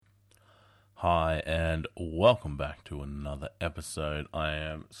Hi, and welcome back to another episode. I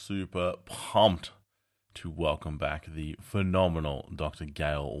am super pumped to welcome back the phenomenal Dr.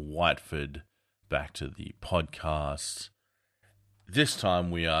 Gail Whiteford back to the podcast. This time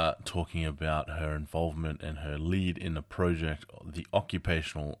we are talking about her involvement and her lead in the project, the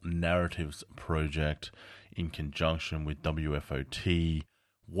Occupational Narratives Project, in conjunction with WFOT,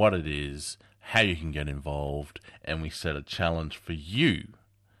 what it is, how you can get involved, and we set a challenge for you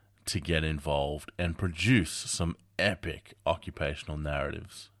to get involved and produce some epic occupational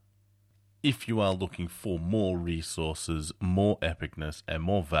narratives. If you are looking for more resources, more epicness, and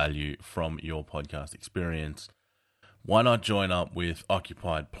more value from your podcast experience, why not join up with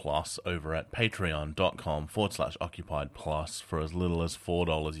Occupied Plus over at patreon.com/Occupied Plus for as little as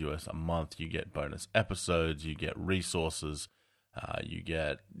 $4 US a month. You get bonus episodes, you get resources, you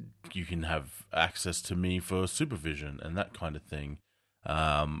can have access to me for supervision and that kind of thing.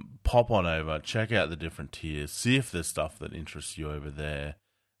 Pop on over, check out the different tiers, see if there's stuff that interests you over there,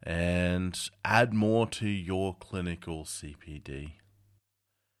 and add more to your clinical CPD.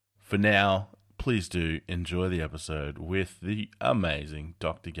 For now, please do enjoy the episode with the amazing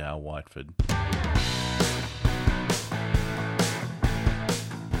Dr. Gail Whiteford.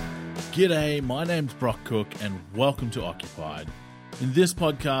 G'day, my name's Brock Cook and welcome to Occupied. In this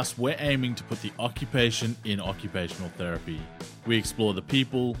podcast, we're aiming to put the occupation in occupational therapy. We explore the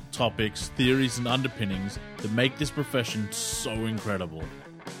people, topics, theories, and underpinnings that make this profession so incredible.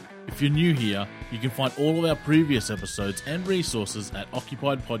 If you're new here, you can find all of our previous episodes and resources at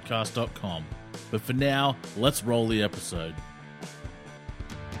occupiedpodcast.com. But for now, let's roll the episode.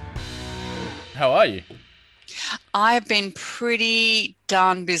 How are you? I've been pretty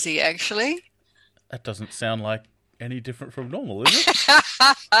darn busy, actually. That doesn't sound like any different from normal, is it?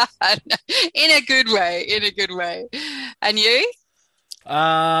 In a good way, And you?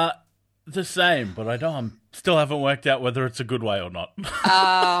 The same, but I still haven't worked out whether it's a good way or not.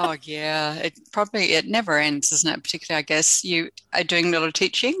 Oh, yeah. It never ends, isn't it? Particularly, I guess, you are doing a little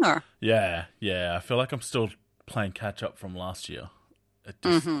teaching, or? Yeah. I feel like I'm still playing catch up from last year. It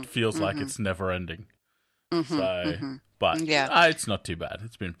just feels like it's never ending. But it's not too bad.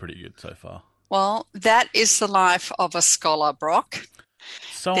 It's been pretty good so far. Well, that is the life of a scholar, Brock.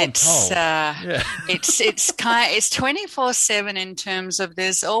 So I'm told. It's 24/7 in terms of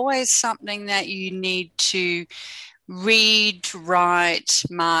there's always something that you need to read, write,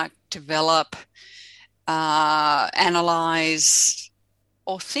 mark, develop, analyze,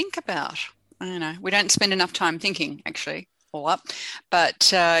 or think about. I don't know. We don't spend enough time thinking, actually, all up. But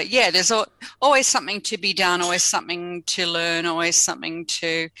there's always something to be done, always something to learn, always something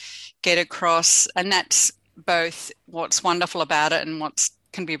to get across, and that's both what's wonderful about it and what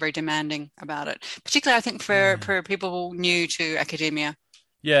can be very demanding about it, particularly I think for people new to academia.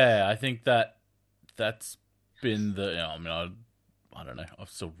 Yeah, I think that's been I don't know, I'm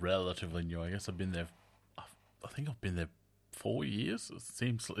still relatively new. I guess I've been there, I think I've been there 4 years. It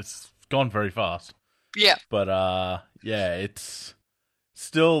seems it's gone very fast. Yeah. But it's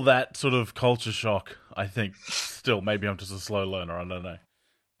still that sort of culture shock, I think. Still, maybe I'm just a slow learner, I don't know.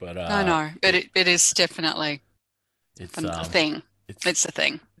 But no, but it is definitely a thing. It's a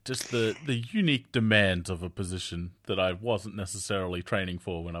thing. Just the unique demands of a position that I wasn't necessarily training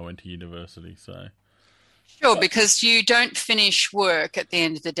for when I went to university. So sure, because you don't finish work at the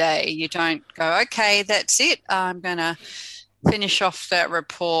end of the day. You don't go, okay, that's it. I'm going to finish off that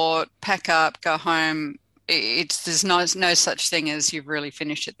report, pack up, go home. There's no such thing as you've really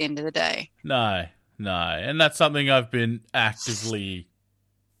finished at the end of the day. No, and that's something I've been actively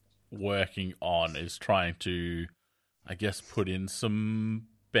working on, is trying to, I guess, put in some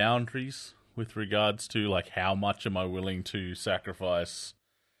boundaries with regards to like how much am I willing to sacrifice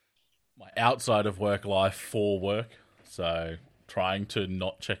my outside of work life for work. So trying to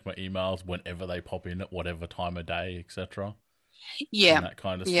not check my emails whenever they pop in at whatever time of day, etc. Yeah, and that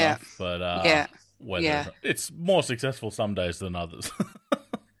kind of stuff. But it's more successful some days than others.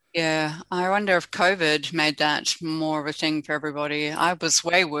 Yeah, I wonder if COVID made that more of a thing for everybody. I was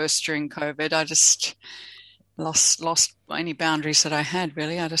way worse during COVID. I just lost any boundaries that I had,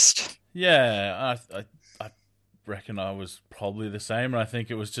 really. I reckon I was probably the same, and I think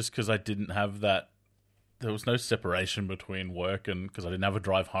it was just because I didn't have that. There was no separation between work and because I didn't have a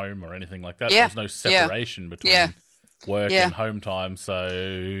drive home or anything like that. There was no separation between work and home time, so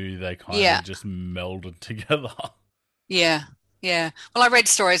they kind of just melded together. Yeah. Yeah. Well, I read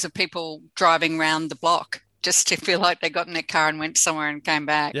stories of people driving around the block just to feel like they got in their car and went somewhere and came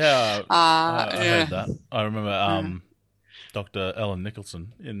back. Yeah, I heard that. I remember Dr. Ellen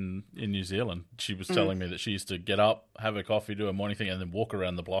Nicholson in New Zealand. She was telling me that she used to get up, have a coffee, do a morning thing, and then walk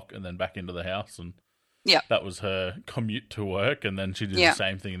around the block and then back into the house. And that was her commute to work. And then she did the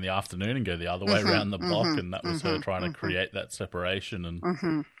same thing in the afternoon and go the other way around the block. And that was her trying to create that separation.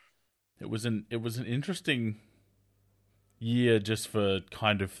 And it was an interesting year just for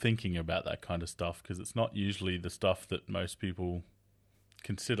kind of thinking about that kind of stuff, because it's not usually the stuff that most people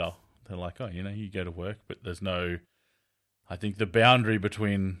consider. They're like, oh, you go to work, but there's no... I think the boundary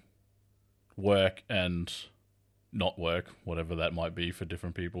between work and not work, whatever that might be for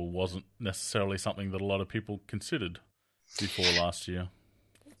different people, wasn't necessarily something that a lot of people considered before last year.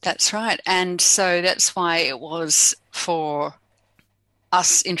 That's right. And so that's why it was, for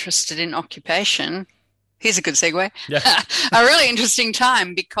us interested in occupation, here's a good segue, a really interesting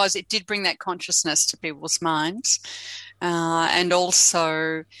time, because it did bring that consciousness to people's minds. And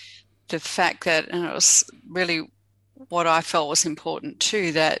also the fact that, and it was really what I felt was important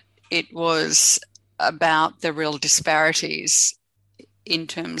too, that it was about the real disparities in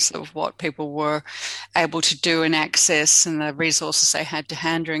terms of what people were able to do and access, and the resources they had to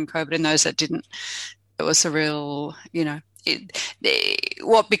hand during COVID, and those that didn't. It was a real,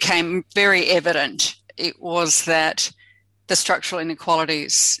 what became very evident, it was that the structural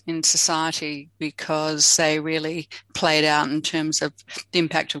inequalities in society, because they really played out in terms of the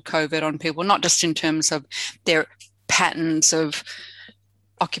impact of COVID on people, not just in terms of their patterns of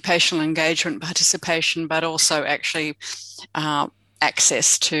occupational engagement, participation, but also actually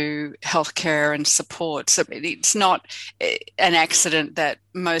access to healthcare and support. So it's not an accident that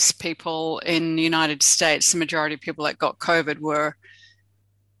most people in the United States, the majority of people that got COVID, were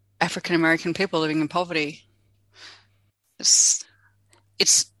African American people living in poverty.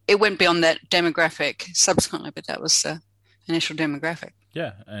 It went beyond that demographic subsequently, but that was the initial demographic.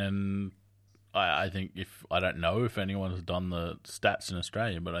 Yeah, and I think, I don't know if anyone has done the stats in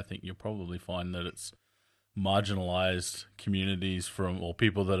Australia, but I think you'll probably find that it's marginalised communities or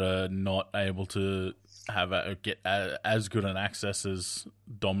people that are not able to get as good an access as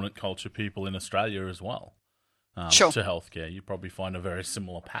dominant culture people in Australia as well to healthcare. You probably find a very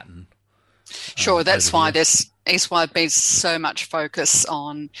similar pattern. Sure, that's why there's been so much focus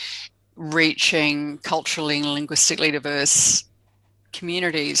on reaching culturally and linguistically diverse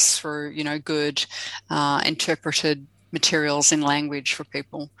communities through, good interpreted materials in language for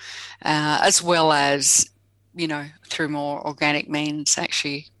people, as well as, through more organic means,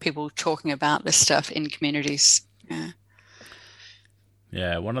 actually people talking about this stuff in communities.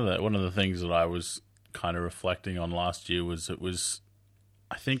 Yeah, one of the things that I was kind of reflecting on last year was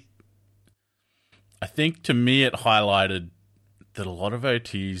I think to me it highlighted that a lot of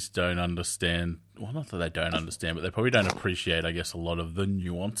OTs don't understand, well, not that they don't understand, but they probably don't appreciate, I guess, a lot of the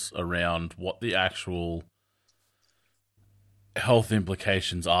nuance around what the actual health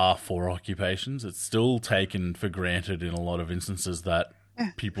implications are for occupations. It's still taken for granted in a lot of instances that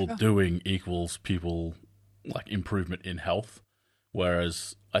people doing equals people, like, improvement in health.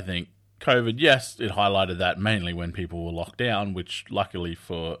 Whereas I think COVID, yes, it highlighted that mainly when people were locked down, which luckily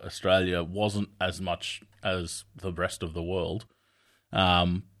for Australia wasn't as much as the rest of the world.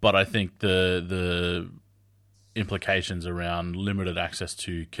 But I think the implications around limited access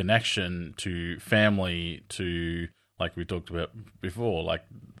to connection, to family, to, like we talked about before, like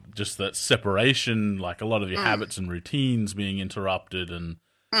just that separation, like a lot of your habits and routines being interrupted and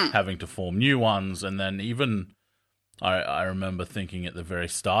having to form new ones. And then even I remember thinking at the very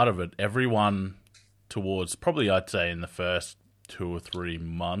start of it, everyone towards probably, I'd say, in the first 2 or 3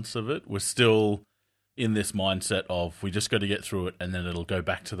 months of it was still in this mindset of, we just got to get through it and then it'll go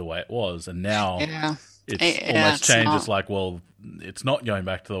back to the way it was. And now it's almost changed. It's like, well, it's not going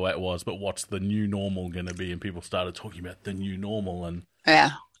back to the way it was, but what's the new normal going to be? And people started talking about the new normal. And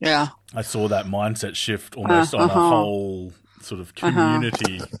I saw that mindset shift almost on a whole sort of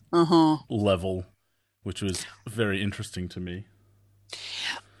community level, which was very interesting to me.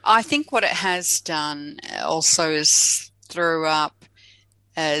 I think what it has done also is throw up,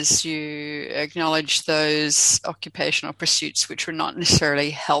 as you acknowledge, those occupational pursuits which were not necessarily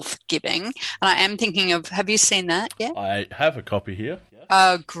health-giving. And I am thinking of, have you seen that yet? I have a copy here. Yes.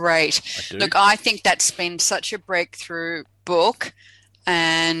 Oh, great. Look, I think that's been such a breakthrough book,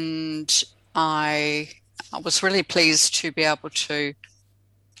 and I was really pleased to be able to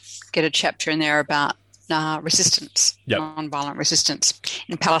get a chapter in there about resistance, non-violent resistance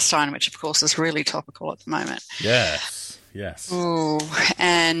in Palestine, which of course is really topical at the moment. Yes. Ooh,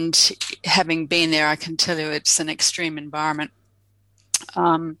 and having been there, I can tell you it's an extreme environment.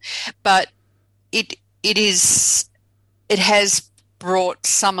 But it has brought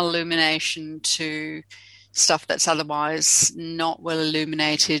some illumination to stuff that's otherwise not well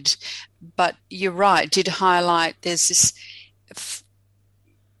illuminated. But you're right, did highlight there's this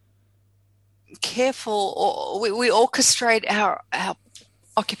careful, or we orchestrate our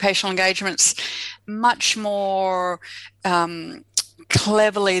occupational engagements much more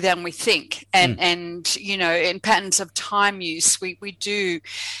cleverly than we think. And you know, in patterns of time use, we do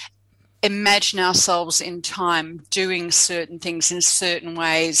imagine ourselves in time doing certain things in certain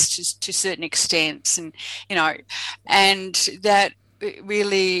ways to certain extents, and you know, and that it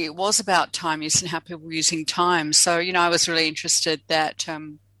really was about time use and how people were using time. So, you know, I was really interested that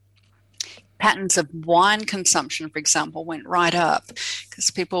patterns of wine consumption, for example, went right up because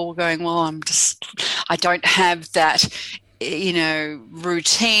people were going, well, I don't have that, you know,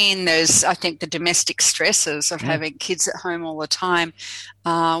 routine. There's, I think, the domestic stresses of having kids at home all the time.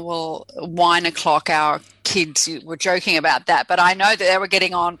 Well, wine o'clock, our kids were joking about that, but I know that they were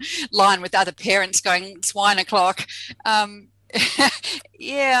getting online with other parents going, it's wine o'clock.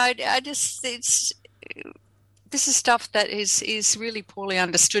 Yeah, I just, this is stuff that is really poorly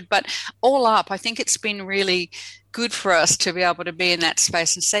understood. But all up, I think it's been really good for us to be able to be in that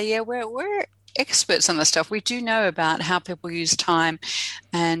space and say, yeah, we're experts on this stuff. We do know about how people use time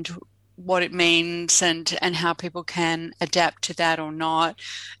and what it means and how people can adapt to that or not.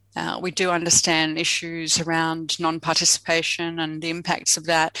 We do understand issues around non-participation and the impacts of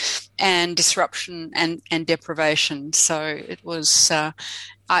that, and disruption and deprivation. So it was,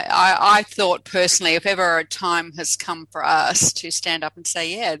 I thought personally, if ever a time has come for us to stand up and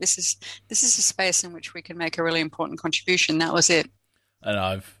say, yeah, this is a space in which we can make a really important contribution, that was it. And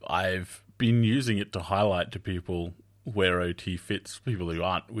I've been using it to highlight to people where OT fits, people who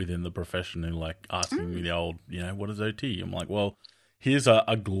aren't within the profession, who like asking me the old, you know, what is OT? I'm like, well, here's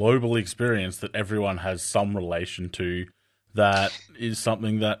a global experience that everyone has some relation to, that is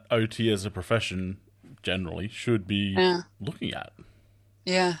something that OT as a profession generally should be looking at.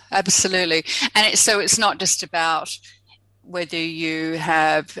 Yeah, absolutely. And it's not just about whether you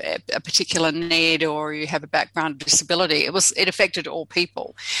have a particular need or you have a background disability. It affected all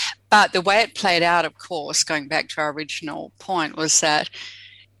people. But the way it played out, of course, going back to our original point, was that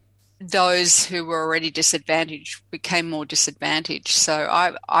those who were already disadvantaged became more disadvantaged. So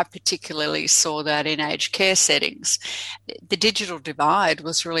I particularly saw that in aged care settings. The digital divide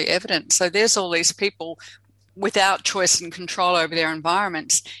was really evident. So there's all these people without choice and control over their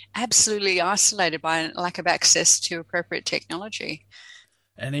environments, absolutely isolated by lack of access to appropriate technology.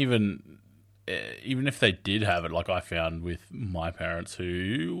 And even if they did have it, like I found with my parents,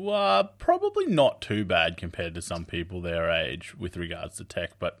 who are probably not too bad compared to some people their age with regards to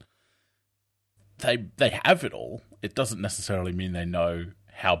tech, but they have it all. It doesn't necessarily mean they know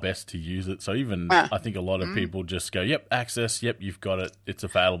how best to use it. So even I think a lot of people just go, yep, access, yep, you've got it, it's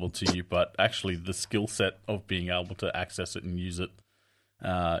available to you. But actually the skill set of being able to access it and use it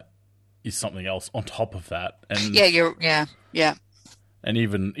is something else on top of that. And yeah. And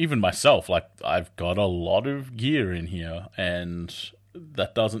even myself, like I've got a lot of gear in here, and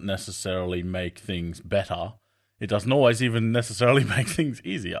that doesn't necessarily make things better. It doesn't always even necessarily make things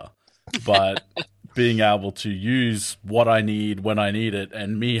easier. But being able to use what I need when I need it,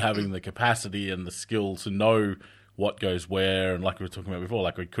 and me having the capacity and the skill to know what goes where, and like we were talking about before,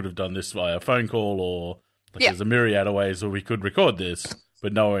 like we could have done this via phone call, or like there's a myriad of ways where we could record this,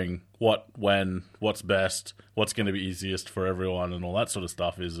 but knowing what, when, what's best, what's going to be easiest for everyone and all that sort of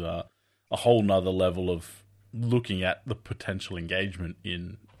stuff is a whole nother level of looking at the potential engagement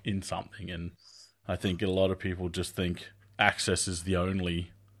in something. And I think a lot of people just think access is the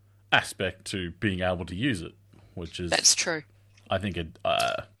only aspect to being able to use it, which is, that's true. I think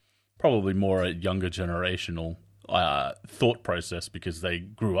probably more a younger generational thought process, because they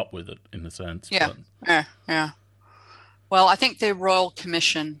grew up with it in a sense. Yeah. Well, I think the Royal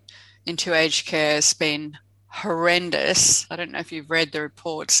Commission into aged care has been horrendous. I don't know if you've read the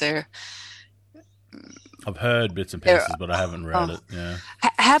reports there. I've heard bits and pieces, but I haven't read it. Yeah,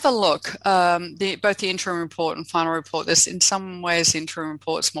 have a look. Both the interim report and final report. There's, in some ways, the interim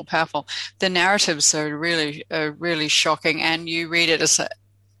report's more powerful. The narratives are really shocking, and you read it as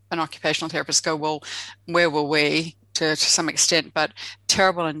an occupational therapist. Go, well, where were we? To some extent, but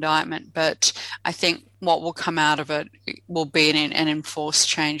terrible indictment. But I think what will come out of it will be an enforced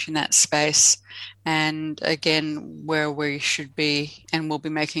change in that space, and again, where we should be, and we'll be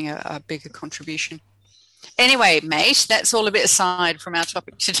making a bigger contribution. Anyway, mate, that's all a bit aside from our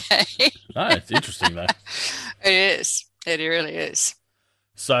topic today. No, it's interesting though. It is. It really is.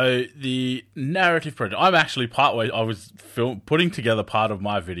 So the narrative project, I'm actually partway. I was putting together part of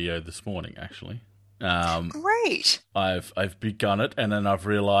my video this morning, actually. Great. I've begun it, and then I've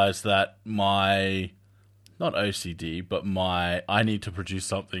realised that my not OCD, but I need to produce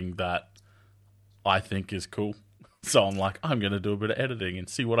something that I think is cool. So I'm like, I'm going to do a bit of editing and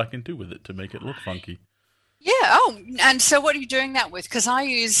see what I can do with it to make it look funky. Yeah. Oh, and so what are you doing that with? Because I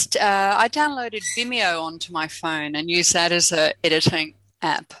downloaded Vimeo onto my phone and use that as a editing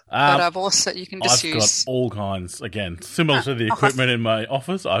app. But you can just I've got all kinds, again, similar to the equipment in my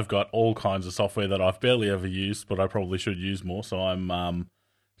office. I've got all kinds of software that I've barely ever used, but I probably should use more. So I'm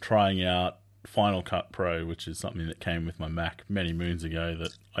trying out Final Cut Pro, which is something that came with my Mac many moons ago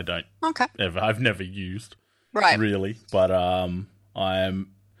that I've never used. Right. Really, but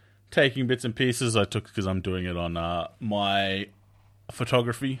I'm taking bits and pieces because I'm doing it on my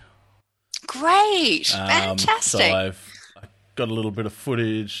photography. Great, fantastic. So I got a little bit of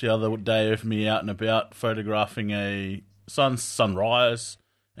footage the other day of me out and about photographing a sunrise,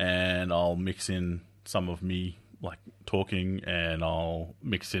 and I'll mix in some of me like talking, and I'll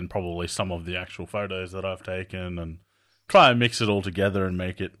mix in probably some of the actual photos that I've taken, and try and mix it all together and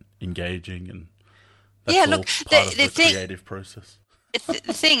make it engaging and. That's part of the creative process. The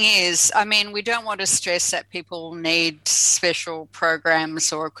thing is, I mean, we don't want to stress that people need special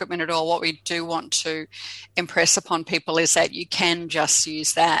programs or equipment at all. What we do want to impress upon people is that you can just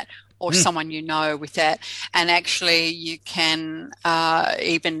use that or someone you know with that. And actually you can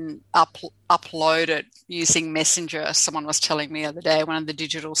even upload it using Messenger. Someone was telling me the other day, one of the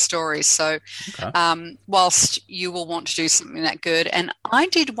digital stories. So whilst you will want to do something that good, and I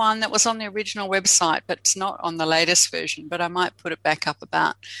did one that was on the original website, but it's not on the latest version, but I might put it back up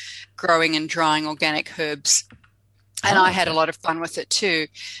about growing and drying organic herbs. And I had a lot of fun with it too,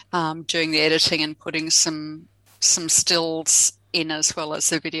 doing the editing and putting some stills in as well as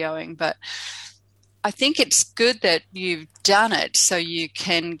the videoing. But I think it's good that you've done it so you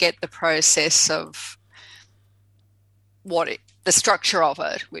can get the process of the structure of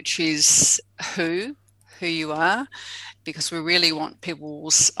it, which is who you are, because we really want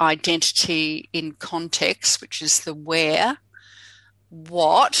people's identity in context, which is the where,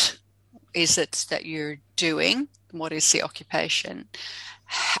 what is it that you're doing, what is the occupation,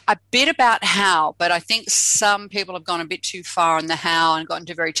 a bit about how, but I think some people have gone a bit too far on the how and got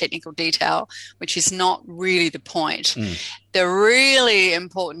into very technical detail, which is not really the point. They're really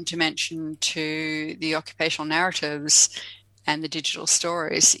important to mention to the occupational narratives and the digital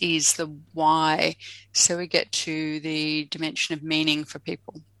stories is the why. So we get to the dimension of meaning for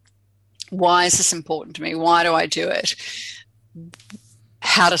people. Why is this important to me? Why do I do it?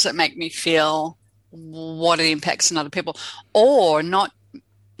 How does it make me feel? What are the impacts on other people? Or not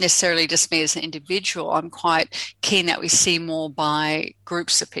necessarily just me as an individual. I'm quite keen that we see more by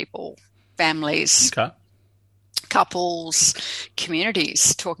groups of people, families, couples,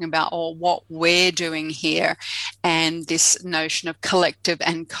 communities, talking about what we're doing here and this notion of collective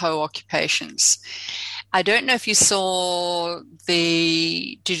and co-occupations. I don't know if you saw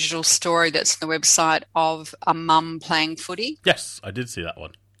the digital story that's on the website of a mum playing footy. Yes, I did see that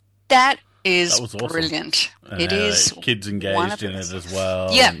one. That was awesome. Brilliant. And it is. Kids engaged in it as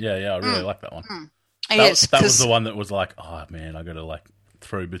well. Yeah. I really like that one. That was the one that was like, oh man, I got to like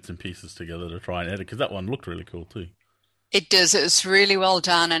throw bits and pieces together to try and edit, because that one looked really cool too. It does. It was really well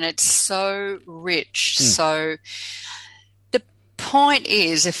done, and it's so rich. So the point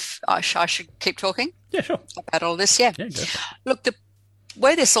is, if I should keep talking, about all this, go. Look, the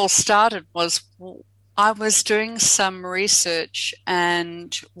way this all started was I was doing some research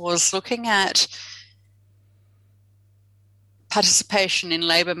and was looking at participation in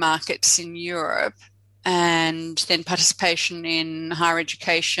labour markets in Europe, and then participation in higher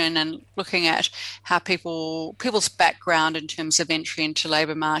education, and looking at how people's background in terms of entry into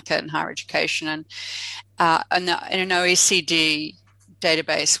labour market and higher education, and in an OECD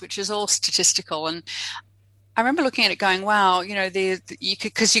database, which is all statistical. And I remember looking at it going, wow, you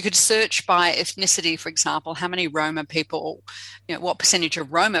could search by ethnicity, for example, how many Roma people, what percentage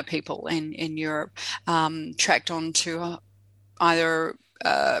of Roma people in Europe tracked onto either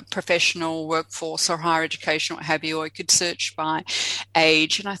professional workforce or higher education, what have you, or you could search by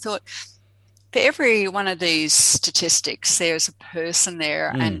age. And I thought, for every one of these statistics, there's a person there,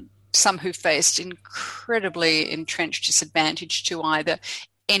 and some who faced incredibly entrenched disadvantage to either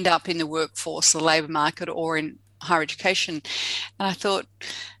end up in the workforce, the labour market, or in higher education. And I thought,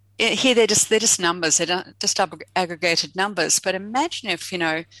 here they're just numbers, they're just aggregated numbers. But imagine if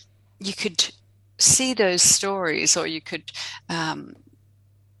you could see those stories, or you could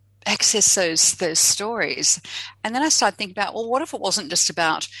access those stories. And then I started thinking about, well, what if it wasn't just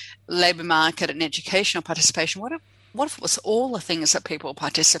about labour market and educational participation? What if it was all the things that people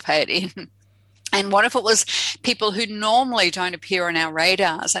participate in? And what if it was people who normally don't appear on our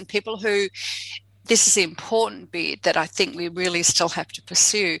radars, and people who this is the important bit that I think we really still have to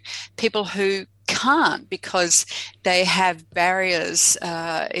pursue. People who can't because they have barriers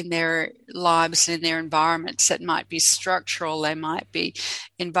in their lives and in their environments that might be structural, they might be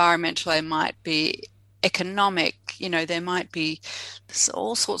environmental, they might be economic, there might be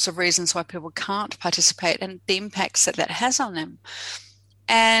all sorts of reasons why people can't participate and the impacts that that has on them.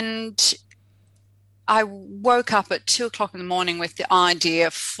 And I woke up at 2:00 in the morning with the idea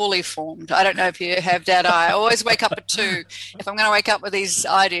fully formed. I don't know if you have that. I always wake up at 2. If I'm going to wake up with these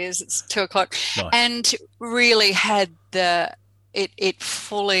ideas, it's 2:00. Nice. And really had it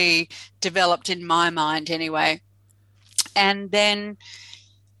fully developed in my mind anyway. And then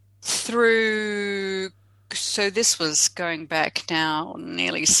so this was going back now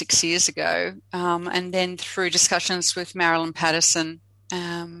nearly 6 years ago, and then through discussions with Marilyn Patterson,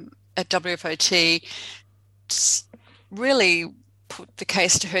 at WFOT, really put the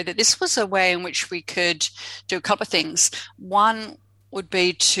case to her that this was a way in which we could do a couple of things. One would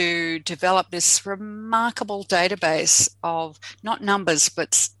be to develop this remarkable database of not numbers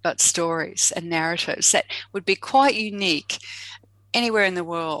but stories and narratives that would be quite unique anywhere in the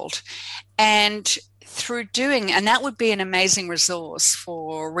world. And and that would be an amazing resource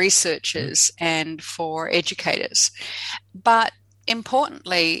for researchers and for educators. But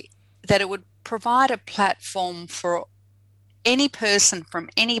importantly, that it would provide a platform for any person from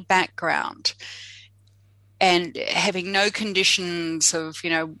any background and having no conditions of,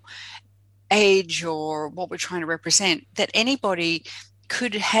 age or what we're trying to represent, that anybody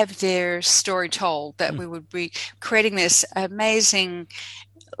could have their story told, that we would be creating this amazingly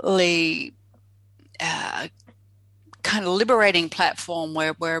kind of liberating platform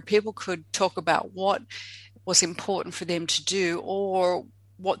where people could talk about what was important for them to do or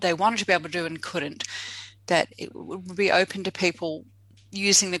what they wanted to be able to do and couldn't, that it would be open to people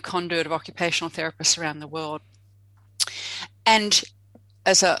using the conduit of occupational therapists around the world. And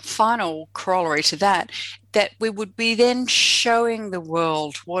as a final corollary to that we would be then showing the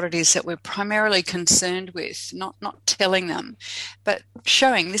world what it is that we're primarily concerned with, not telling them, but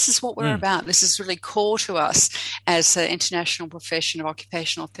showing this is what we're about. This is really core to us as an international profession of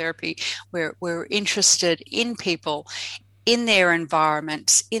occupational therapy. We're interested in people, in their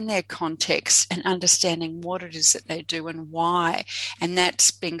environments, in their context, and understanding what it is that they do and why. And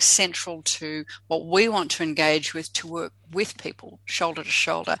that's being central to what we want to engage with, to work with people shoulder to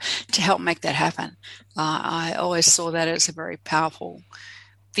shoulder to help make that happen. I always saw that as a very powerful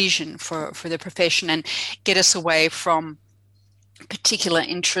vision for the profession and get us away from particular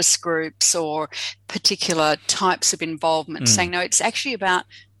interest groups or particular types of involvement, saying, no, it's actually about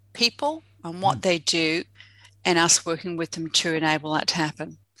people and what they do, and us working with them to enable that to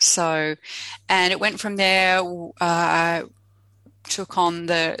happen. So, and it went from there. I took on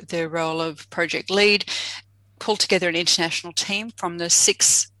the role of project lead, pulled together an international team from the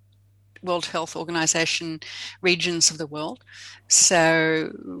 6 World Health Organization regions of the world.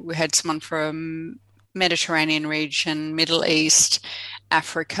 So we had someone from Mediterranean region, Middle East,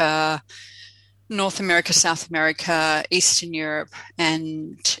 Africa, North America, South America, Eastern Europe,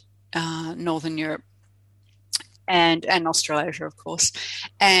 and Northern Europe. And Australasia, of course.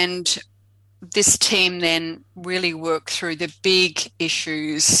 And this team then really worked through the big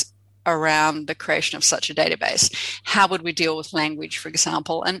issues around the creation of such a database. How would we deal with language, for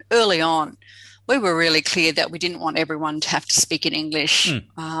example? And early on, we were really clear that we didn't want everyone to have to speak in English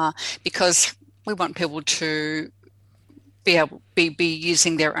because we want people to be able be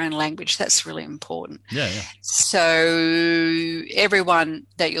using their own language. That's really important. Yeah. So everyone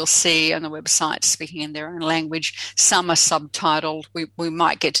that you'll see on the website speaking in their own language, some are subtitled. We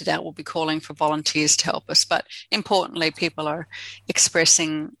might get to that. We'll be calling for volunteers to help us. But importantly, people are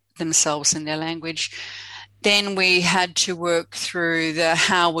expressing themselves in their language. Then we had to work through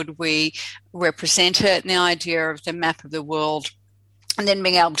how would we represent it, and the idea of the map of the world. And then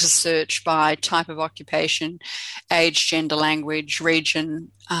being able to search by type of occupation, age, gender, language,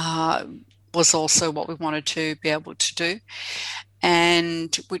 region was also what we wanted to be able to do,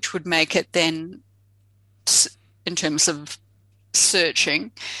 and which would make it then, in terms of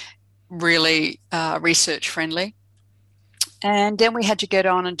searching, really research friendly. And then we had to get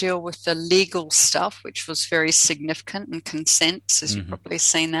on and deal with the legal stuff, which was very significant, and consents, as you've probably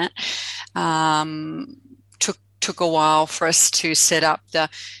seen that. Took a while for us to set up the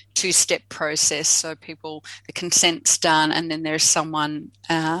 2-step process. So the consent's done, and then there's someone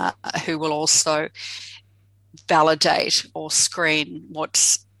who will also validate or screen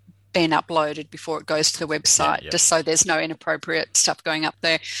what's been uploaded before it goes to the website, Yeah. just so there's no inappropriate stuff going up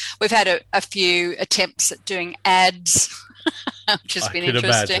there. We've had a few attempts at doing ads, which has been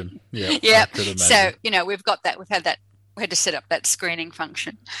interesting. Imagine. Yeah. I could imagine. So, we've got that. We've had that. We had to set up that screening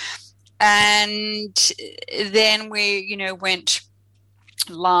function. And then we, went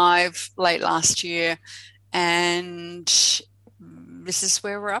live late last year, and this is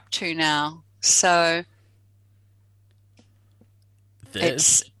where we're up to now. So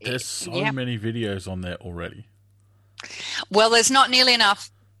there's so many videos on there already. Well, there's not nearly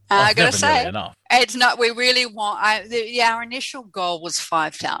enough. I got to say, enough. It's not. We really want. Our initial goal was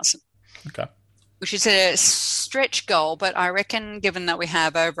 5,000. Okay. Which is a stretch goal, but I reckon, given that we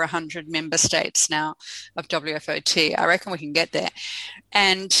have over 100 member states now of WFOT, I reckon we can get there.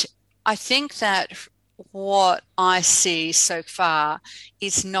 And I think that what I see so far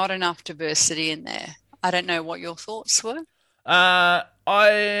is not enough diversity in there. I don't know what your thoughts were.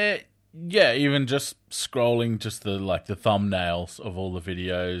 Even just scrolling just the thumbnails of all the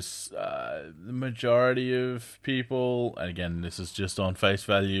videos, the majority of people, and again, this is just on face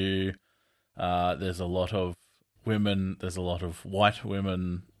value, there's a lot of women, there's a lot of white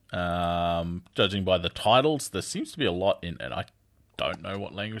women, judging by the titles. There seems to be a lot in it. I don't know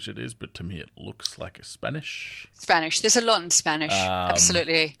what language it is, but to me it looks like a Spanish. There's a lot in Spanish.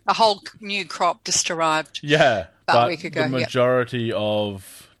 Absolutely. A whole new crop just arrived. Yeah, about a week ago. The majority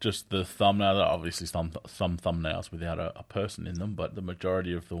of just the thumbnail, obviously some thumbnails without a person in them, but the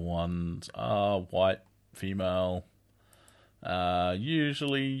majority of the ones are white, female,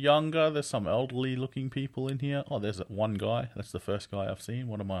 usually younger. There's some elderly looking people in here. Oh, there's one guy. That's the first guy I've seen.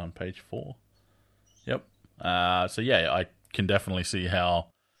 What am I on, page 4? Yep. So yeah, I can definitely see how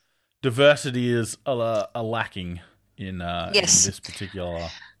diversity is a lacking in this particular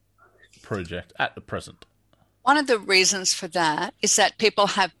project at the present. One of the reasons for that is that people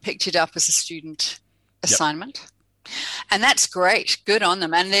have picked it up as a student assignment. Yep. And that's great. Good on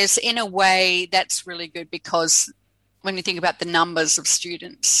them. And in a way, that's really good, because when you think about the numbers of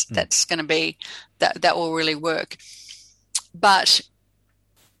students, that's going to be, that will really work. But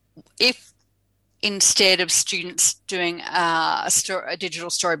if instead of students doing a digital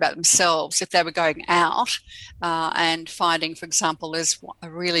story about themselves, if they were going out and finding, for example, there's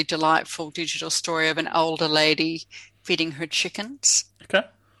a really delightful digital story of an older lady feeding her chickens. Okay.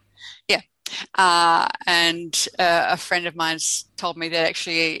 Yeah. And a friend of mine's told me that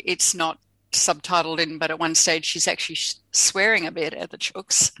actually it's not subtitled in, but at one stage she's actually swearing a bit at the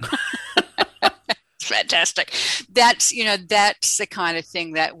chooks. It's fantastic. That's the kind of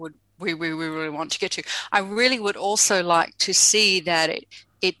thing that we really want to get to. I really would also like to see that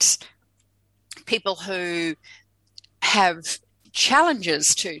it's people who have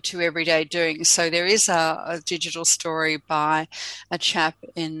challenges to everyday doing. So there is a digital story by a chap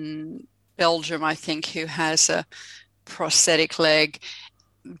in Belgium, I think, who has a prosthetic leg,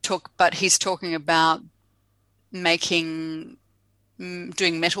 but he's talking about doing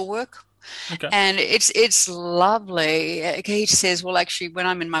metalwork. Okay. And it's lovely. He says, well, actually, when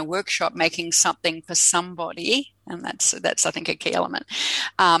I'm in my workshop making something for somebody, and that's I think a key element,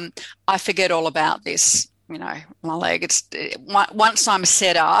 I forget all about this. My leg. Once I'm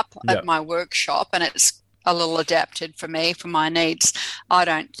set up at my workshop and it's a little adapted for me, for my needs, I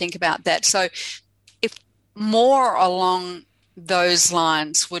don't think about that. So if more along those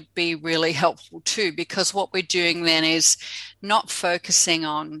lines would be really helpful too, because what we're doing then is not focusing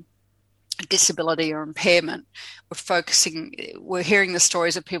on disability or impairment. We're hearing the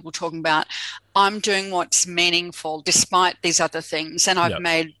stories of people talking about, I'm doing what's meaningful despite these other things, and I've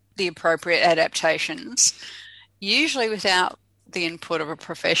made the appropriate adaptations, usually without the input of a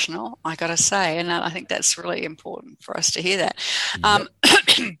professional, I got to say. And I think that's really important for us to hear that. And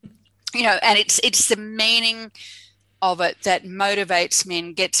it's the meaning of it that motivates me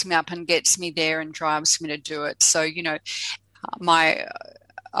and gets me up and gets me there and drives me to do it. So, my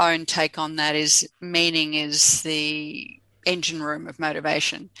own take on that is meaning is the engine room of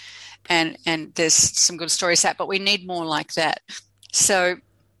motivation, and there's some good stories but we need more like that. So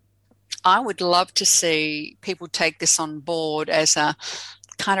I would love to see people take this on board as a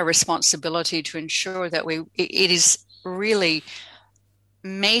kind of responsibility to ensure that it is really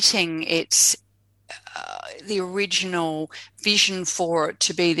meeting its the original vision for it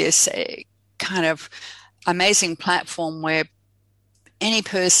to be this kind of amazing platform where any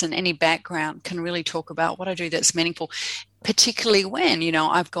person, any background can really talk about what I do that's meaningful, particularly when,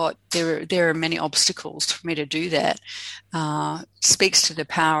 there are many obstacles for me to do that. Speaks to the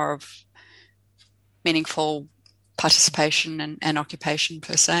power of meaningful participation and occupation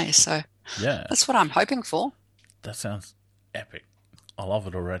per se. So yeah, that's what I'm hoping for. That sounds epic. I love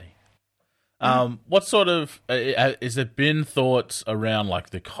it already. What sort of is there been thoughts around like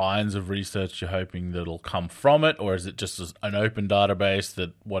the kinds of research you're hoping that'll come from it, or is it just an open database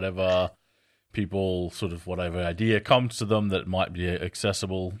that whatever people whatever idea comes to them that might be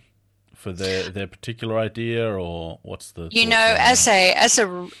accessible for their particular idea, or what's the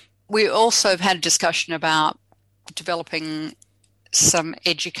we also have had a discussion about developing some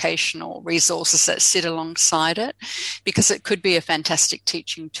educational resources that sit alongside it, because it could be a fantastic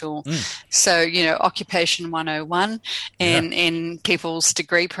teaching tool. So, Occupation 101 in people's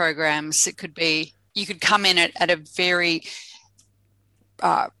degree programs, it could be, you could come in at a very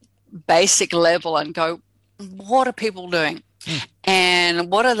basic level and go, what are people doing?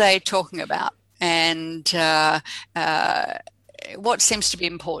 And what are they talking about? And what seems to be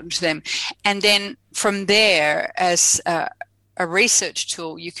important to them? And then from there, as a research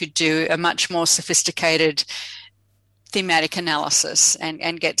tool, you could do a much more sophisticated thematic analysis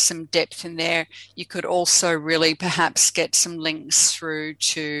and get some depth in there. You could also really perhaps get some links through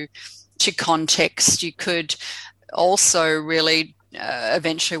to context. You could also really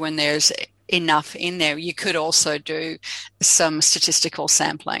eventually, when there's enough in there, you could also do some statistical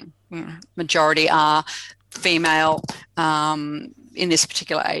sampling. Majority are female in this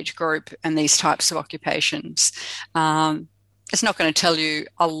particular age group and these types of occupations. It's not going to tell you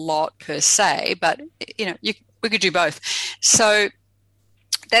a lot per se, but we could do both. So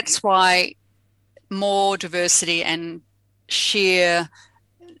that's why more diversity and sheer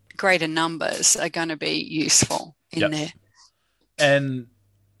greater numbers are going to be useful in there. And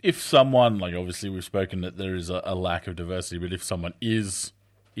if someone, like obviously we've spoken that there is a lack of diversity, but if someone is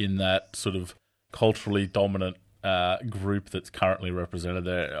in that sort of culturally dominant group that's currently represented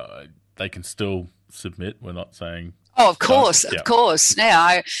there, they can still submit. We're not saying... Oh, of course, of course.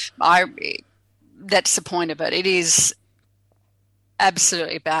 Yeah, I that's the point of it. It is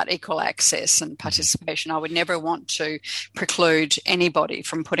absolutely about equal access and participation. I would never want to preclude anybody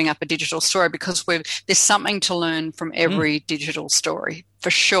from putting up a digital story, because there's something to learn from every digital story, for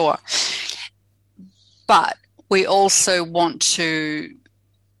sure. But we also want to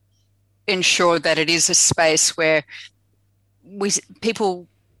ensure that it is a space where people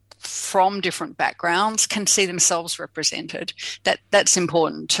from different backgrounds can see themselves represented. That's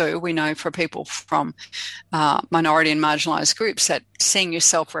important too. We know for people from minority and marginalised groups that seeing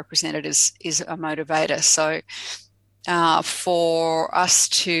yourself represented is a motivator. So for us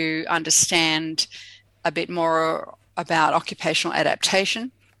to understand a bit more about occupational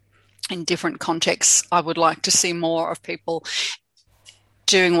adaptation in different contexts, I would like to see more of people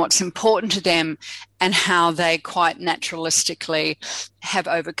doing what's important to them and how they quite naturalistically have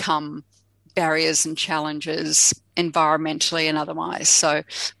overcome barriers and challenges environmentally and otherwise. So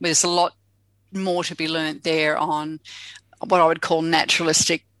there's a lot more to be learnt there on what I would call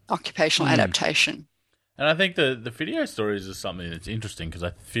naturalistic occupational adaptation. And I think the video stories is something that's interesting, because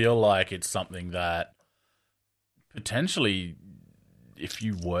I feel like it's something that potentially, if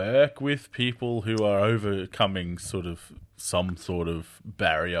you work with people who are overcoming some sort of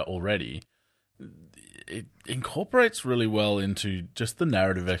barrier already, it incorporates really well into just the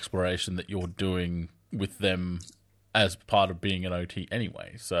narrative exploration that you're doing with them as part of being an OT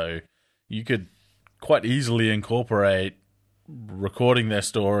anyway. So you could quite easily incorporate recording their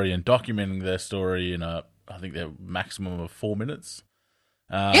story and documenting their story in I think their maximum of 4 minutes.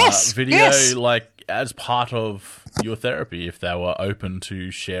 Video, like as part of your therapy, if they were open to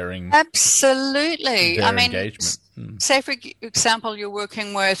sharing. Absolutely. Their engagement. Say for example, you're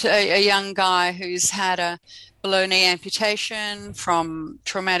working with a young guy who's had a below knee amputation from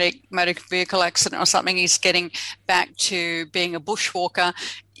traumatic motor vehicle accident or something. He's getting back to being a bushwalker.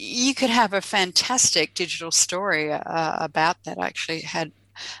 You could have a fantastic digital story about that. I actually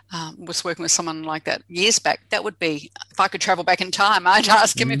was working with someone like that years back. That would be, if I could travel back in time, I'd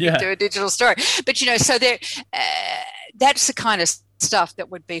ask him if he'd do a digital story. But so there, that's the kind of stuff that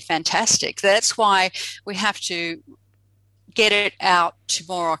would be fantastic. That's why we have to get it out to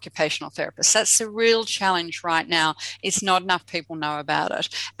more occupational therapists. That's the real challenge right now. It's not enough people know about it.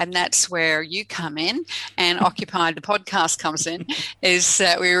 And that's where you come in, and Occupy the podcast comes in, is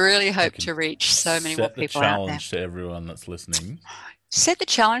that we really hope to reach so many more people out there. Set the challenge to everyone that's listening. Set the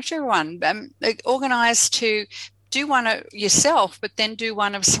challenge to everyone. Organise to do one yourself, but then do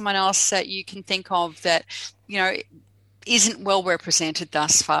one of someone else that you can think of that, isn't well represented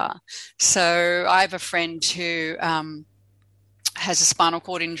thus far. So I have a friend who has a spinal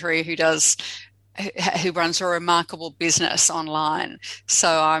cord injury who runs a remarkable business online.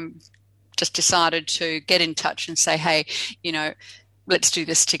 So I'm just decided to get in touch and say, hey, let's do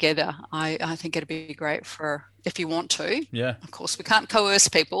this together. I think it'd be great if you want to. Yeah. Of course, we can't coerce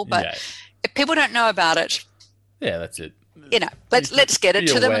people, but If people don't know about it, Yeah, that's it. let's get it Be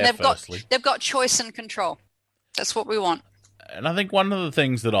to them, and aware firstly. they've got choice and control. That's what we want. And I think one of the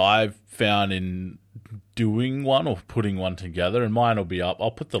things that I've found in doing one or putting one together, and mine will be up.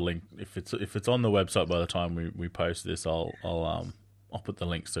 I'll put the link if it's on the website by the time we post this. I'll put the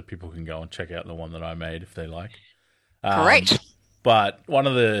link so people can go and check out the one that I made if they like. Great. But one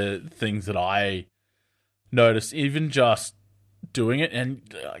of the things that I noticed, even just doing it, and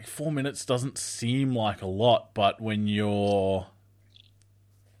like 4 minutes doesn't seem like a lot, but when you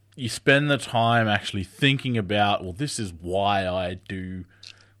spend the time actually thinking about, well, this is why I do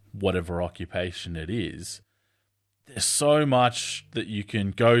whatever occupation it is, there's so much that you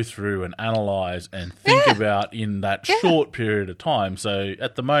can go through and analyze and think about in that short period of time. So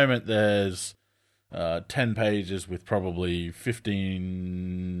at the moment, there's 10 pages with probably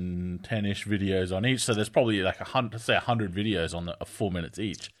 10-ish videos on each. So there's probably like 100 videos on 4 minutes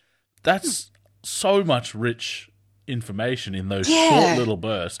each. That's so much rich information in those short little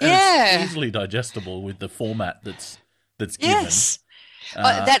bursts. And it's easily digestible with the format that's given. Yes.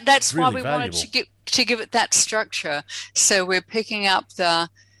 That's really why we valuable. wanted to give it that structure. So we're picking up the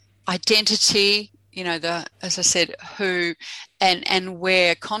identity, as I said, who and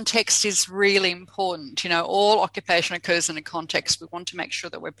where. Context is really important. All occupation occurs in a context. We want to make sure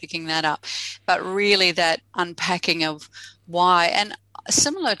that we're picking that up. But really that unpacking of why. And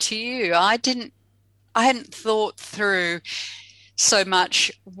similar to you, I hadn't thought through so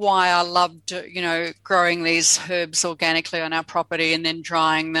much why I loved, growing these herbs organically on our property and then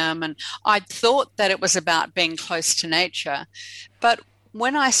drying them. And I thought that it was about being close to nature. But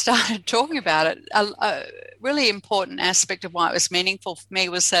when I started talking about it, a really important aspect of why it was meaningful for me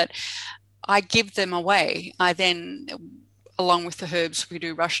was that I give them away. I then, along with the herbs, we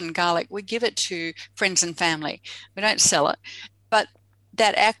do Russian garlic, we give it to friends and family. We don't sell it. But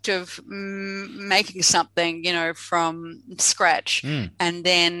that act of making something, from scratch and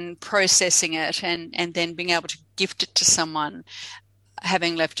then processing it and then being able to gift it to someone,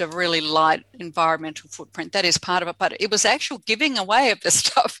 having left a really light environmental footprint, that is part of it. But it was actual giving away of the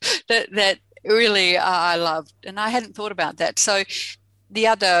stuff that really I loved. And I hadn't thought about that. So the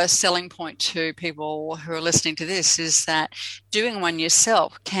other selling point to people who are listening to this is that doing one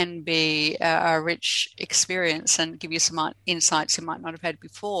yourself can be a rich experience and give you some insights you might not have had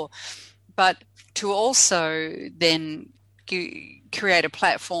before. But to also then create a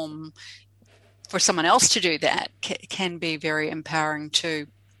platform for someone else to do that can be very empowering too.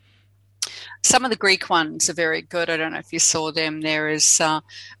 Some of the Greek ones are very good. I don't know if you saw them. There is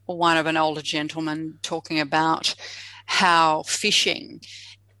one of an older gentleman talking about how fishing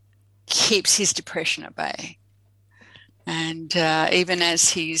keeps his depression at bay. And even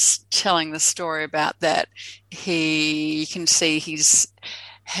as he's telling the story about that, you can see he's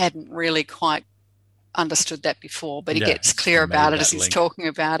hadn't really quite understood that before, but he gets clear about it as he's talking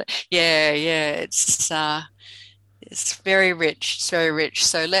about it. It's very rich. It's very rich.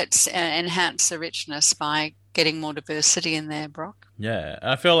 So let's enhance the richness by getting more diversity in there, Brock. Yeah,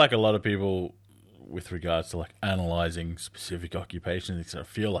 I feel like a lot of people, with regards to like analyzing specific occupations, I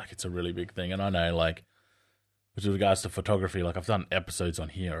feel like it's a really big thing. And I know, like, with regards to photography, like I've done episodes on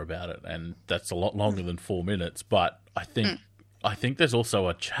here about it, and that's a lot longer than 4 minutes. But I think there's also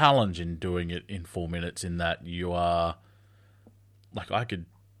a challenge in doing it in 4 minutes, in that you are, like, I could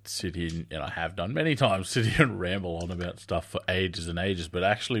sit here, and I have done many times, sit here and ramble on about stuff for ages and ages, but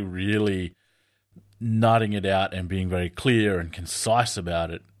actually really nutting it out and being very clear and concise about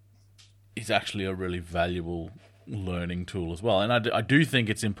it is actually a really valuable learning tool as well. And I do think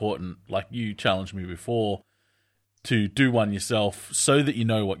it's important, like you challenged me before, to do one yourself so that you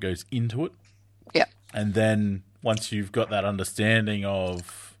know what goes into it. Yeah. And then once you've got that understanding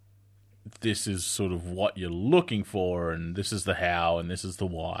of this is sort of what you're looking for and this is the how and this is the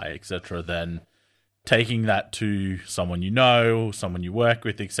why, etc., then taking that to someone you know, someone you work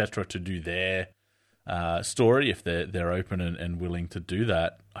with, etc., to do their story, if they're open and willing to do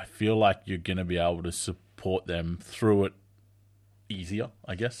that, I feel like you're going to be able to support them through it easier,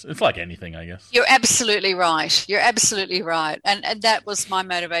 I guess. It's like anything, I guess. You're absolutely right. You're absolutely right. And that was my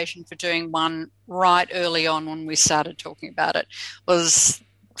motivation for doing one right early on when we started talking about it, was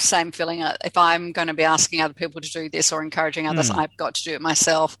same feeling. If I'm going to be asking other people to do this or encouraging others, I've got to do it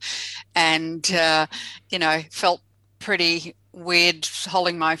myself. And, felt pretty weird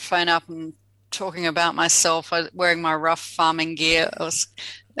holding my phone up and talking about myself, wearing my rough farming gear. It was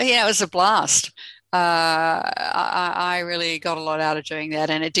a blast. I really got a lot out of doing that,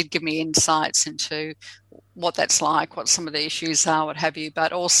 and it did give me insights into what that's like, what some of the issues are, what have you,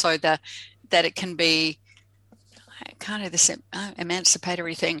 but also that it can be kind of this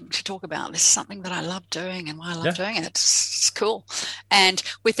emancipatory thing to talk about. This is something that I love doing and why I love doing it. It's cool. And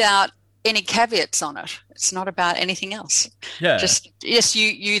without any caveats on it. It's not about anything else. Yeah. Just, yes,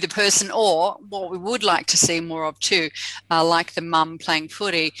 you the person, or what we would like to see more of too, like the mum playing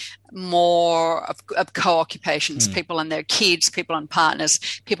footy, more of co-occupations, people and their kids, people and partners,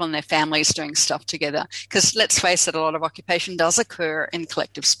 people and their families doing stuff together. Because let's face it, a lot of occupation does occur in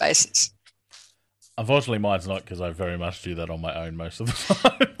collective spaces. Unfortunately, mine's not, because I very much do that on my own most of the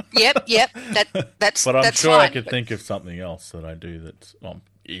time. Yep. That's But I'm that's sure fine, I could think of something else that I do that's... Well,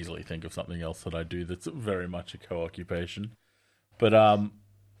 easily think of something else that I do that's very much a co-occupation. But I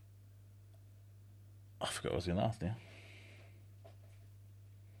forgot what I was going to ask now.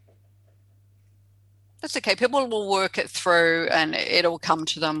 That's okay. People will work it through and it'll come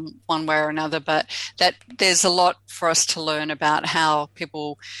to them one way or another. But that there's a lot for us to learn about how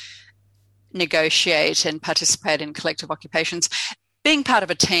people negotiate and participate in collective occupations. Being part of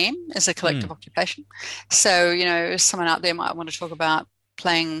a team is a collective occupation. So, someone out there might want to talk about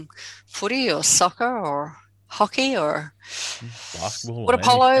playing footy or soccer or hockey or basketball, water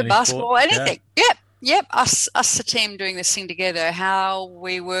polo, basketball, sport. anything. Yep. Us, a team doing this thing together. How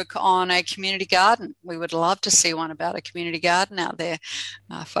we work on a community garden. We would love to see one about a community garden out there,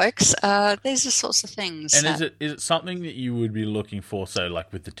 folks. These are sorts of things. And is it something that you would be looking for? So,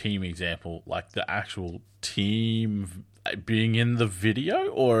 like with the team example, like the actual team being in the video,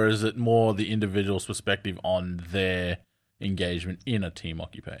 or is it more the individual's perspective on their engagement in a team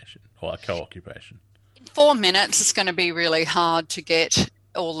occupation or a co-occupation? 4 minutes, it's going to be really hard to get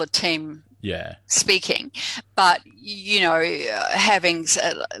all the team speaking, but having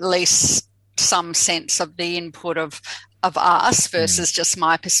at least some sense of the input of us versus just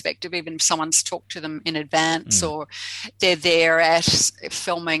my perspective, even if someone's talked to them in advance or they're there at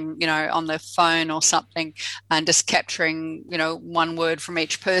filming, on their phone or something and just capturing, one word from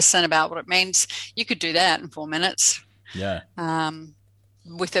each person about what it means. You could do that in 4 minutes. Yeah.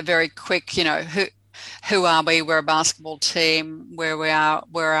 With a very quick, who are we? We're a basketball team. Where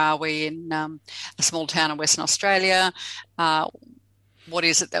are we in a small town in Western Australia? What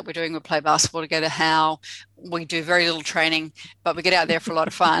is it that we're doing? We play basketball together. How? We do very little training, but we get out there for a lot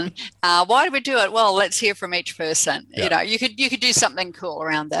of fun. Why do we do it? Well, let's hear from each person. Yeah. You could do something cool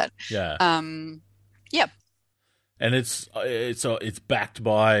around that. Yeah. Yep. And it's backed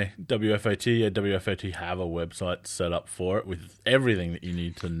by WFOT. WFOT have a website set up for it with everything that you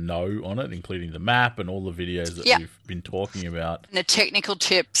need to know on it, including the map and all the videos that we've been talking about. And the technical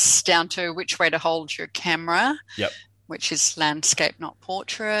tips down to which way to hold your camera. Yep. Which is landscape, not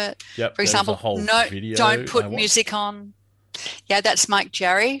portrait. Yep. For example, don't put music on. Yeah, that's Mike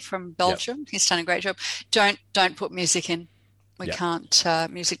Jarry from Belgium. Yep. He's done a great job. Don't put music in. We can't.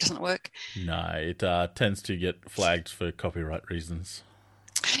 Music doesn't work. No, it tends to get flagged for copyright reasons.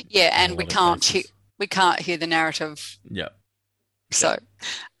 Yeah, and we can't hear the narrative. Yep. So,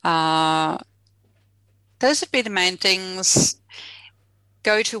 those would be the main things.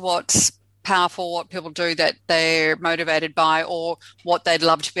 Go to what's powerful, what people do that they're motivated by, or what they'd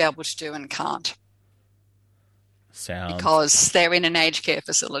love to be able to do and can't. Because they're in an aged care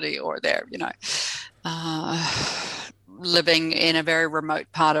facility or they're, living in a very remote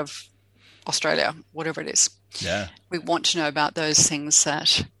part of Australia, whatever it is. Yeah. We want to know about those things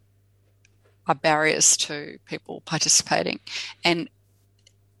that are barriers to people participating and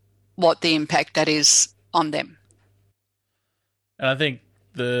what the impact that is on them. And I think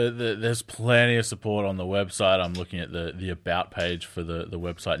there's plenty of support on the website. I'm looking at the about page for the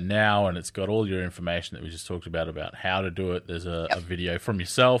website now, and it's got all your information that we just talked about how to do it. There's a video from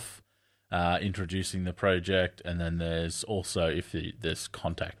yourself introducing the project, and then there's also there's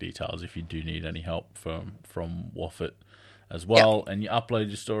contact details if you do need any help from Whiteford as well. And you upload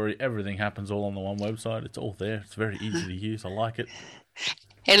your story. Everything happens all on the one website. It's all there. It's very easy to use. I like it.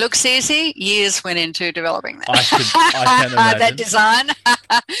 It looks easy. Years went into developing that. I can imagine. That design.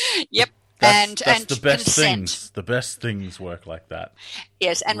 Yep. That's and the best consent. things. The best things work like that.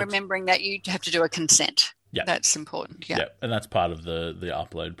 Yes, and remembering that you have to do a consent. Yeah. That's important. Yeah. Yep. And that's part of the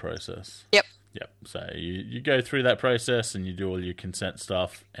upload process. Yep. Yep. So you go through that process and you do all your consent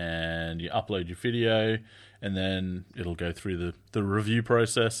stuff and you upload your video, and then it'll go through the review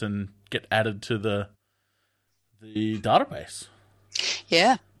process and get added to the database.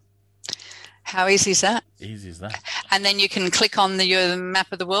 Yeah. How easy is that? Easy as that. And then you can click on the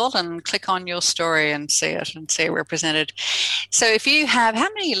map of the world and click on your story and see it represented. So if you have, how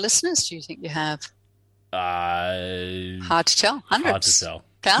many listeners do you think you have? Hard to tell. Hundreds. Hard to tell.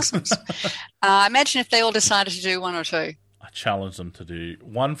 Thousands. Imagine if they all decided to do one or two. I challenge them to do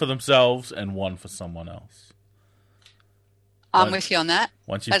one for themselves and one for someone else. I'm with you on that.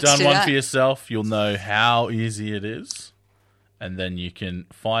 Once you've Let's done do one that. for yourself, you'll know how easy it is. And then you can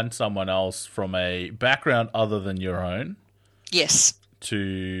find someone else from a background other than your own Yes.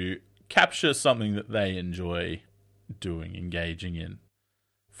 to capture something that they enjoy doing, engaging in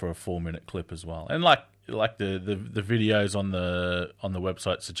for a 4-minute clip as well. And like the videos on the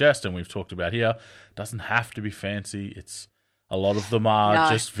website suggest, and we've talked about here, doesn't have to be fancy. It's a lot of them are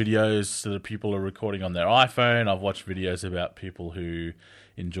just videos that people are recording on their iPhone. I've watched videos about people who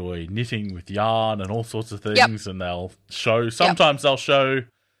enjoy knitting with yarn and all sorts of things, and they'll show. Sometimes they'll show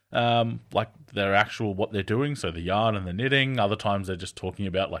like their actual what they're doing, so the yarn and the knitting. Other times they're just talking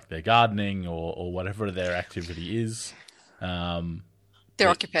about like their gardening or whatever their activity is. Their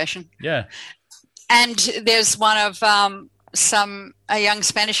occupation. Yeah. And there's one of a young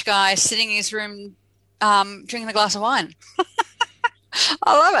Spanish guy sitting in his room drinking a glass of wine.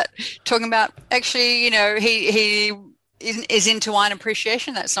 I love it. Talking about actually, he is into wine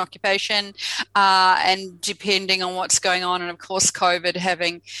appreciation. That's an occupation. And depending on what's going on, and of course, COVID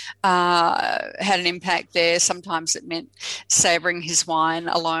having had an impact there, sometimes it meant savouring his wine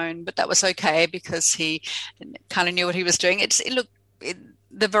alone, but that was okay because he kind of knew what he was doing.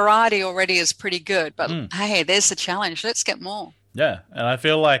 The variety already is pretty good, but hey, there's the challenge. Let's get more. Yeah, and I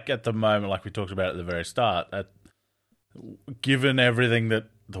feel like at the moment, like we talked about at the very start, given everything that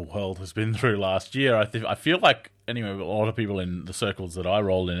the world has been through last year, I feel like, anyway, a lot of people in the circles that I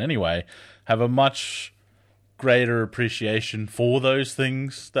roll in anyway, have a much greater appreciation for those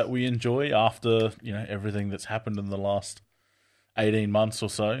things that we enjoy after, everything that's happened in the last 18 months or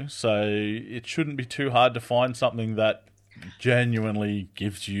so. So it shouldn't be too hard to find something that genuinely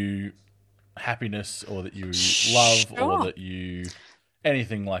gives you happiness or that you love or that you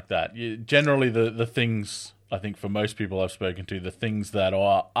anything like that. Generally the things, I think for most people I've spoken to, the things that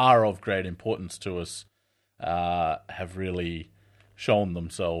are of great importance to us have really shown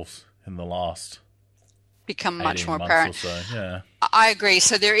themselves in the last become much more apparent. So. Yeah. I agree.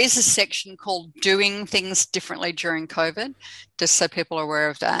 So there is a section called doing things differently during COVID, just so people are aware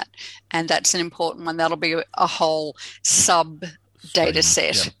of that. And that's an important one. That'll be a whole sub data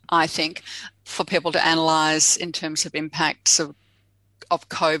set, I think, for people to analyse in terms of impacts of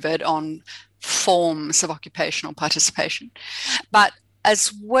COVID on forms of occupational participation. But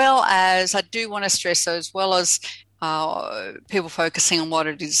as well as, I do want to stress, as well as people focusing on what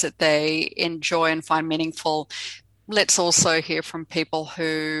it is that they enjoy and find meaningful, let's also hear from people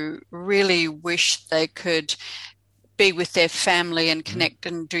who really wish they could be with their family and connect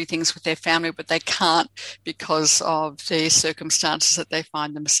and do things with their family, but they can't because of the circumstances that they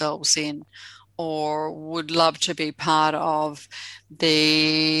find themselves in, or would love to be part of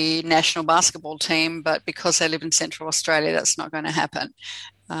the national basketball team, but because they live in Central Australia, that's not going to happen.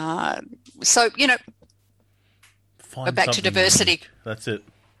 We're back to diversity. Unique. That's it.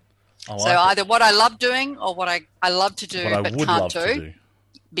 Either what I love doing or what I love to do but can't do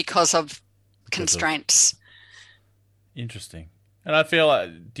because of constraints. Interesting. And I feel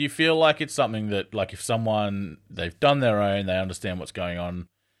like, do you feel like it's something that, like, if someone, they've done their own, they understand what's going on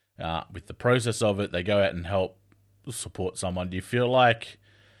with the process of it, they go out and help support someone, do you feel like,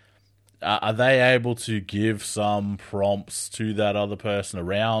 are they able to give some prompts to that other person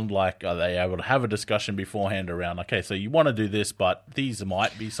around, like, are they able to have a discussion beforehand around, okay, so you want to do this, but these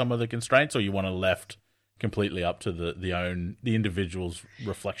might be some of the constraints, or you want to left completely up to the individual's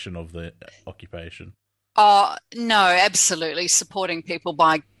reflection of the occupation? No, absolutely. Supporting people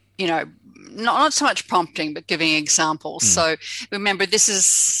by, not so much prompting, but giving examples. So remember, this is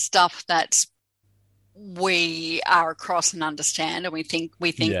stuff that's we are across and understand, and we think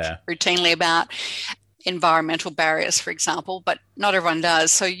routinely about environmental barriers, for example, but not everyone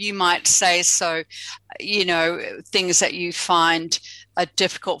does. So you might say, things that you find are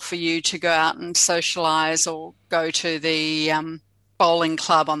difficult for you to go out and socialize or go to the bowling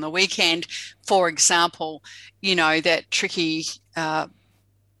club on the weekend, for example, that tricky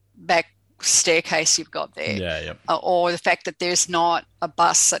back staircase you've got there, or the fact that there's not a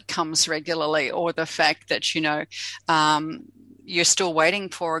bus that comes regularly, or the fact that you're still waiting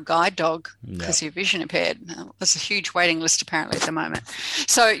for a guide dog because you're vision impaired. There's a huge waiting list apparently at the moment.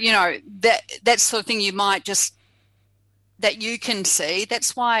 So that's sort of thing you might just that you can see.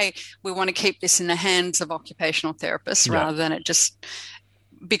 That's why we want to keep this in the hands of occupational therapists rather than it just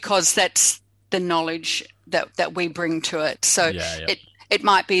because that's the knowledge that we bring to it. So it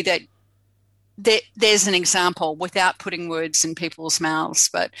might be that there's an example without putting words in people's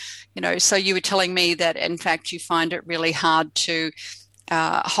mouths, but so you were telling me that in fact you find it really hard to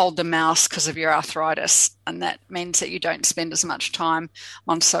hold the mouse because of your arthritis, and that means that you don't spend as much time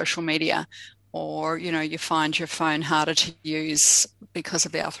on social media. or, you find your phone harder to use because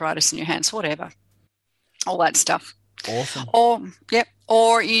of the arthritis in your hands, whatever, all that stuff. Awesome. Or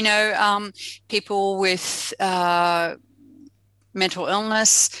people with mental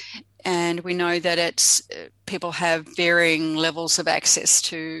illness, and we know that people have varying levels of access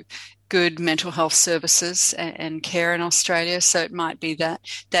to good mental health services and care in Australia. So it might be that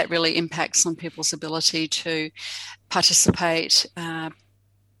really impacts on people's ability to participate,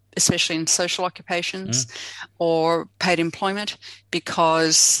 especially in social occupations or paid employment,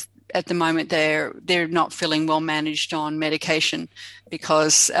 because at the moment they're not feeling well managed on medication,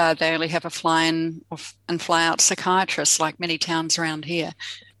 because they only have a fly-in and fly-out psychiatrist, like many towns around here.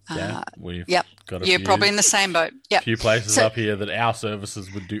 We've got You're probably in the same boat. A few places up here that our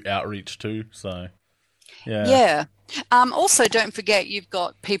services would do outreach to. So, also, don't forget you've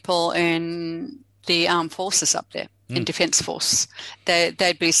got people in the armed forces up there, in Defence Force.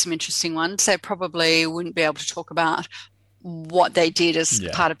 They'd be some interesting ones. They probably wouldn't be able to talk about what they did as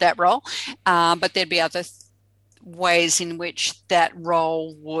part of that role, but there'd be other ways in which that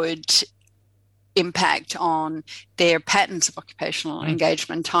role would impact on their patterns of occupational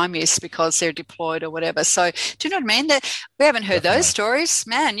engagement, time use, because they're deployed or whatever. So do you know what I mean? We haven't heard those stories.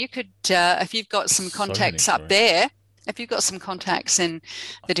 Man, you could, if you've got some contacts up there, if you've got some contacts in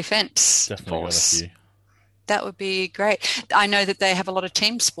the Defence Force, that would be great. I know that they have a lot of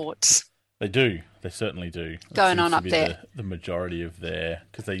team sports. They do. They certainly do. Going on up there. The majority of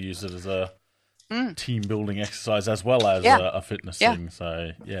because they use it as a team building exercise as well as a fitness thing.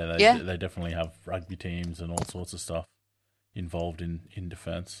 So they definitely have rugby teams and all sorts of stuff involved in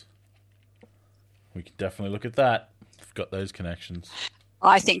defence. We can definitely look at that. We've got those connections.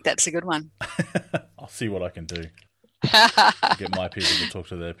 I think that's a good one. I'll see what I can do. Get my people to talk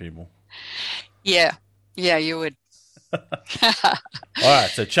to their people. Yeah, you would. All right,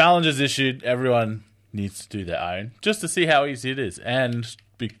 so challenges issued. Everyone needs to do their own, just to see how easy it is, and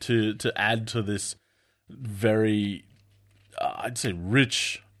to add to this very, I'd say,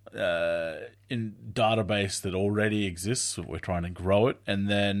 rich in database that already exists. We're trying to grow it, and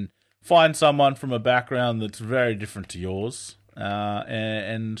then find someone from a background that's very different to yours,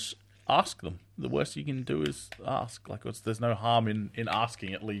 and ask them. The worst you can do is ask. There's no harm in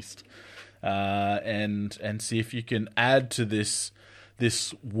asking, at least. And see if you can add to this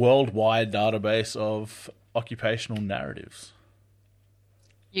worldwide database of occupational narratives.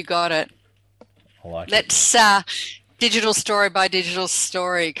 You got it. I like it. Let's digital story by digital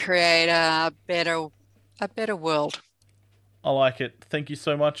story create a better world. I like it. Thank you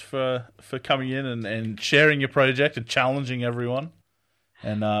so much for coming in and sharing your project and challenging everyone.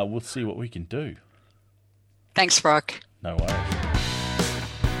 And we'll see what we can do. Thanks, Brock. No worries.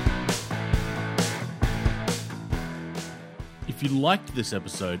 If you liked this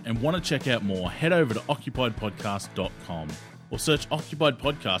episode and want to check out more, head over to occupiedpodcast.com or search Occupied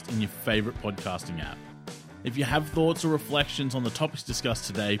Podcast in your favourite podcasting app. If you have thoughts or reflections on the topics discussed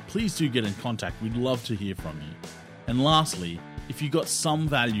today, please do get in contact. We'd love to hear from you. And lastly, if you got some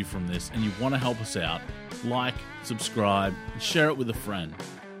value from this and you want to help us out, like, subscribe, and share it with a friend.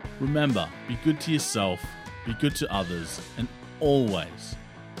 Remember, be good to yourself, be good to others, and always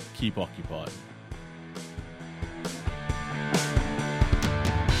keep occupied.